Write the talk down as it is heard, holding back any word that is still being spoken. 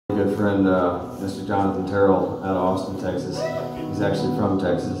Good friend, Mr. Jonathan Terrell out of Austin, Texas. He's actually from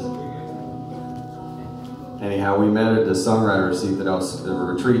Texas. Anyhow, we met at the songwriter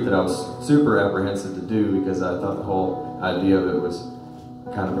retreat that I was super apprehensive to do because I thought the whole idea of it was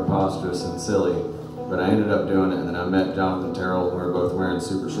kind of preposterous and silly. But I ended up doing it, and then I met Jonathan Terrell. We were both wearing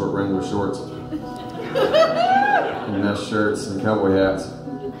super short Wrangler shorts and mesh shirts and cowboy hats.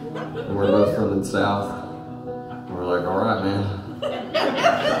 And we're both from the South. And we're like, all right, man.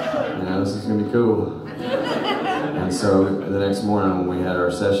 This is gonna be cool. And so the next morning when we had our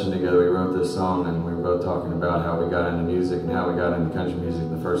session together, we wrote this song, and we were both talking about how we got into music and how we got into country music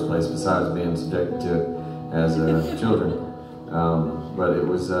in the first place, besides being subjected to it as children. But it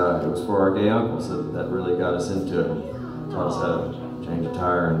was for our gay uncles that really got us into it. Taught us how to change a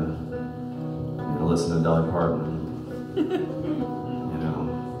tire and listen to Dolly Parton.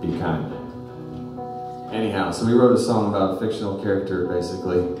 Be kind. Anyhow, so we wrote a song about a fictional character,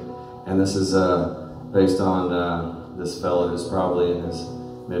 basically, and this is based on this fella who's probably in his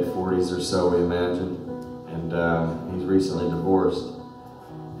mid-40s or so, we imagine, and he's recently divorced,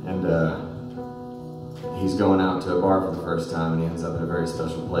 and he's going out to a bar for the first time, and he ends up in a very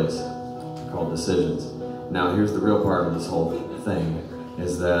special place called Decisions. Now, here's the real part of this whole thing,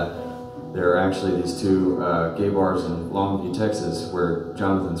 is that there are actually these two gay bars in Longview, Texas, where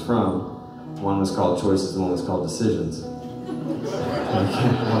Jonathan's from. One was called Choices, and one was called Decisions. I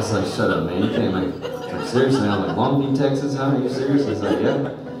was like, shut up, man, you can't make, like, seriously? I'm like, Longview, Texas, huh? Are you serious? He's like,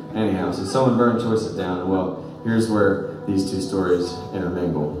 yeah. Anyhow, so someone burned Choices down, and well, here's where these two stories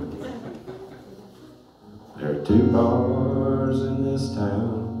intermingle. There are two bars in this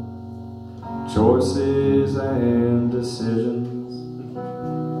town, Choices and Decisions.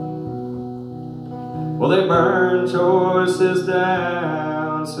 Well, they burned Choices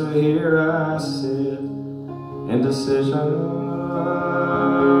down, so here I sit, indecision.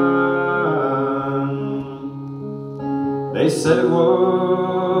 They said it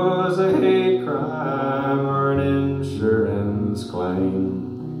was a hate crime or an insurance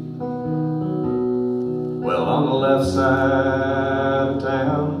claim. Well, on the left side of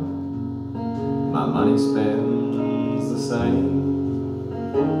town, my money spends the same.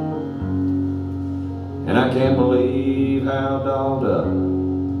 And I can't believe how dolled up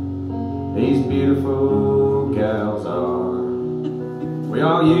these beautiful gals are. We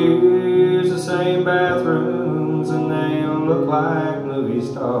all use the same bathrooms, and they look like movie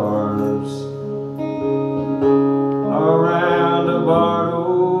stars. Around the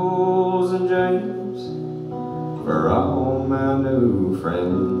Bartles and James for all my new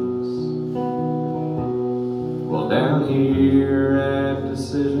friends. Well, down here at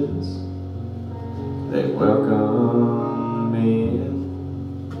Decisions, they welcome me in.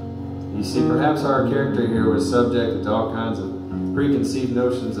 You see, perhaps our character here was subjected to all kinds of preconceived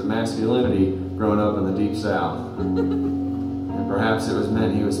notions of masculinity growing up in the Deep South. And perhaps it was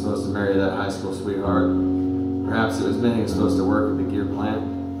meant he was supposed to marry that high school sweetheart. Perhaps it was meant he was supposed to work at the gear plant.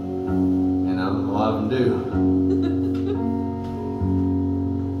 A lot of them do.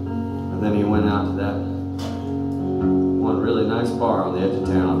 And then he went out to that one really nice bar on the edge of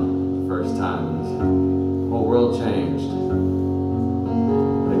town the first time. And his whole world changed.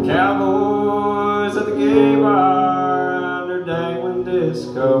 The cowboys at the gay bar under dangling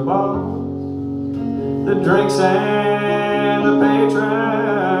disco balls. The drinks and the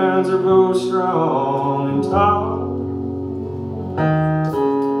patrons are both strong and tall.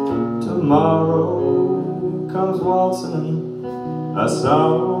 Tomorrow comes waltzing, a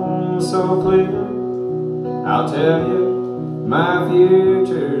song so clear. I'll tell you, my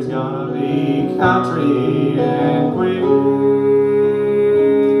future's gonna be country and queer.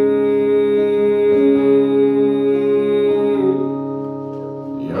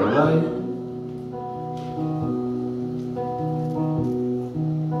 You're right.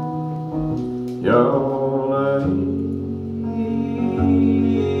 You're right.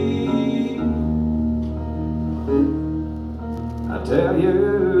 I tell you,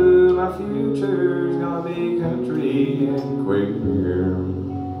 my future's gonna be country and queer.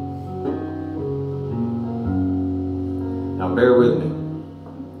 Now bear with me.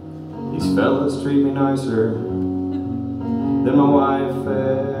 These fellas treat me nicer than my wife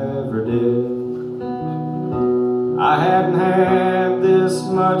ever did. I hadn't had this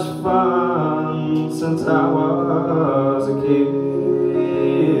much fun since I was a kid.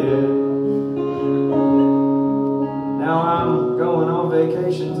 Now I'm going on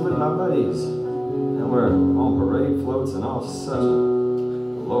vacations with my buddies, and we're on parade floats and all such.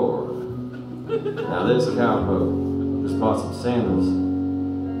 Lord. Now this cowpoke just bought some sandals,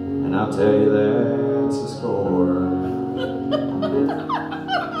 and I'll tell you that's a score.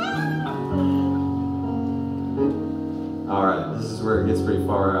 was pretty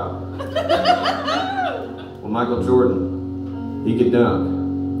far out. Well, Michael Jordan, he could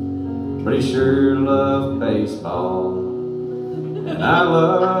dunk, but he sure loved baseball. And I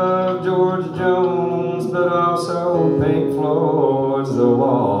love George Jones, but also Pink Floyd's The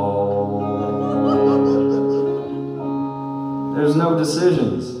Wall. There's no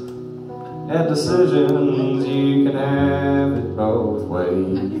decisions. At decisions, you can have it both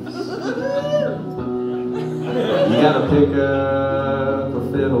ways. You gotta pick up a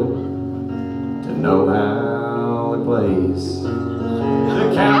fiddle to know how it plays.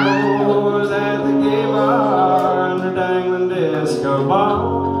 The cowboys at the gay bar and the dangling disco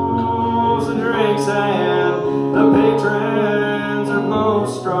balls and drinks, and the patrons are both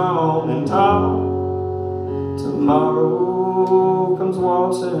strong and tall. Tomorrow comes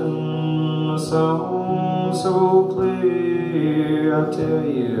waltzing, a song so clear. I tell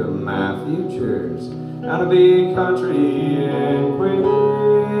you, my future's gonna be country and queer.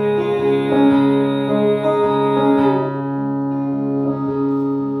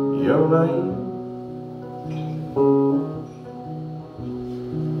 Yodeling,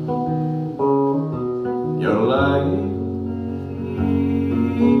 yodeling,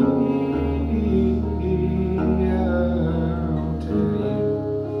 I'll tell you,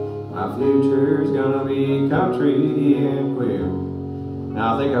 my future's gonna be country and queer. Now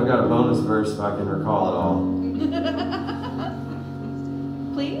I think I've got a bonus verse if I can recall it all.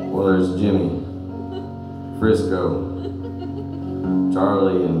 Please? Well, there's Jimmy, Frisco,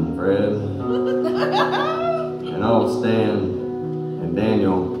 Charlie and Fred, and old Stan, and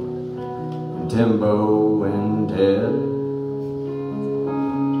Daniel, and Timbo and Ted.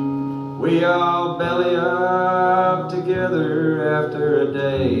 We all belly up together after a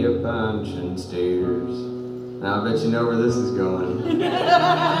day of punching steers. Now I bet you know where this is going.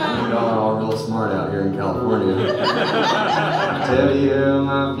 Y'all are all real smart out here in California. I tell you,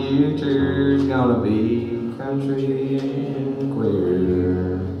 my future's gonna be country and queer.